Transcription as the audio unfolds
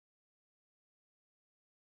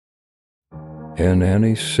In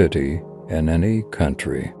any city, in any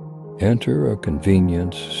country, enter a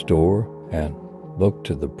convenience store and look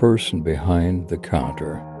to the person behind the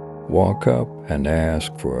counter. Walk up and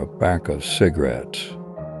ask for a pack of cigarettes.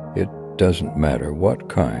 It doesn't matter what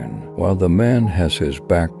kind. While the man has his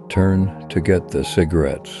back turned to get the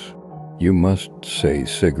cigarettes, you must say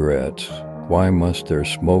cigarettes. Why must their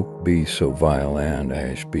smoke be so vile and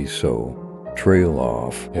ash be so? Trail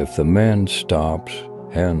off. If the man stops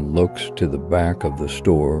and looks to the back of the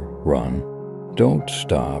store, run. Don't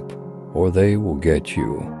stop, or they will get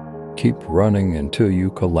you. Keep running until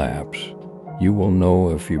you collapse. You will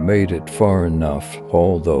know if you made it far enough,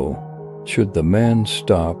 although, should the man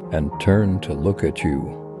stop and turn to look at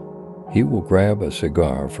you, he will grab a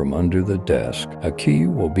cigar from under the desk. A key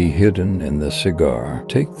will be hidden in the cigar.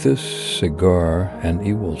 Take this cigar and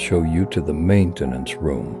he will show you to the maintenance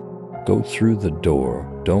room. Go through the door.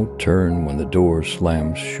 Don't turn when the door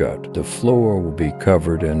slams shut. The floor will be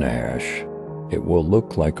covered in ash. It will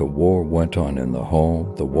look like a war went on in the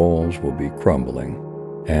hall. The walls will be crumbling,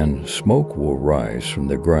 and smoke will rise from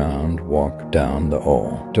the ground. Walk down the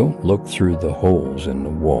hall. Don't look through the holes in the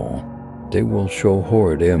wall. They will show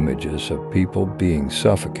horrid images of people being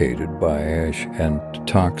suffocated by ash and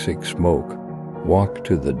toxic smoke. Walk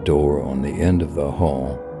to the door on the end of the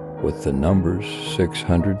hall with the numbers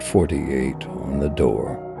 648 on the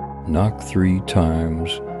door. Knock 3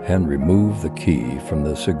 times and remove the key from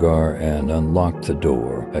the cigar and unlock the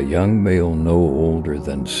door. A young male no older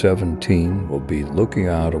than 17 will be looking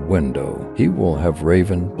out a window. He will have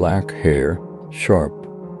raven black hair, sharp,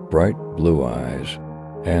 bright blue eyes,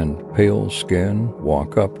 and pale skin.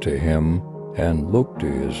 Walk up to him and look to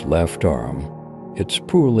his left arm. It's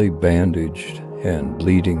poorly bandaged and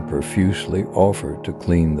bleeding profusely. Offer to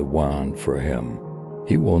clean the wound for him.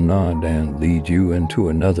 He will nod and lead you into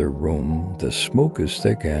another room. The smoke is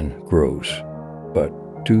thick and gross,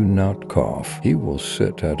 but do not cough. He will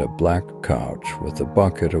sit at a black couch with a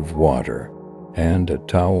bucket of water and a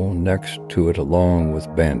towel next to it along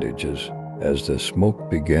with bandages. As the smoke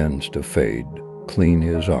begins to fade, clean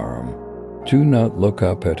his arm. Do not look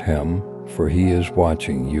up at him, for he is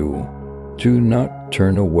watching you. Do not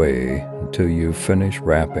turn away until you finish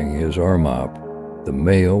wrapping his arm up. The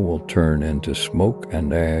male will turn into smoke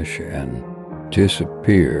and ash and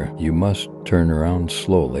disappear. You must turn around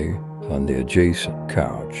slowly on the adjacent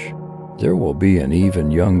couch. There will be an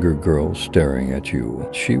even younger girl staring at you.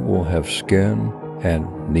 She will have skin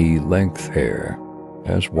and knee-length hair,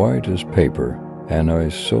 as white as paper, and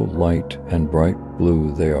eyes so light and bright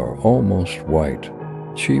blue they are almost white.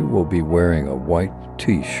 She will be wearing a white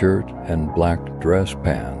t-shirt and black dress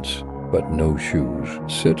pants, but no shoes.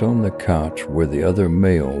 Sit on the couch where the other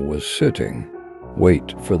male was sitting.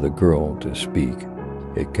 Wait for the girl to speak.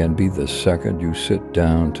 It can be the second you sit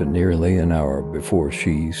down to nearly an hour before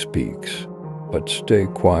she speaks. But stay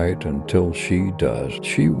quiet until she does.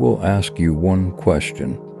 She will ask you one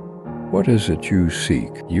question. What is it you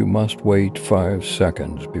seek? You must wait 5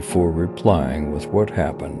 seconds before replying with what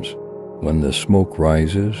happens. When the smoke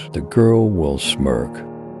rises, the girl will smirk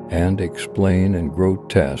and explain in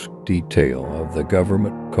grotesque detail of the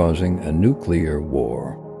government causing a nuclear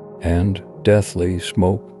war and deathly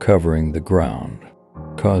smoke covering the ground,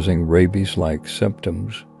 causing rabies-like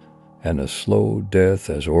symptoms and a slow death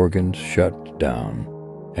as organs shut down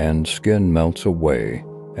and skin melts away,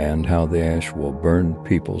 and how the ash will burn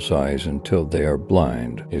people's eyes until they are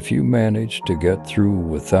blind. If you manage to get through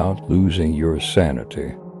without losing your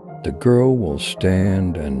sanity, the girl will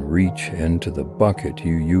stand and reach into the bucket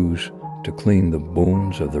you use to clean the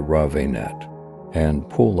bones of the ravinette and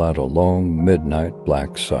pull out a long midnight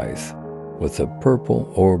black scythe with a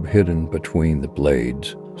purple orb hidden between the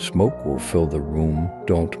blades. Smoke will fill the room.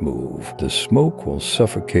 Don't move. The smoke will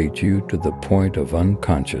suffocate you to the point of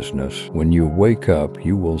unconsciousness. When you wake up,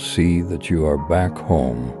 you will see that you are back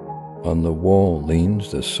home. On the wall leans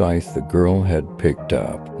the scythe the girl had picked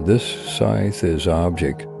up. This scythe is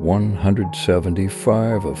object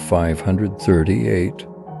 175 of 538.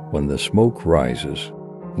 When the smoke rises,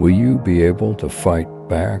 will you be able to fight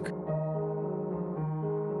back?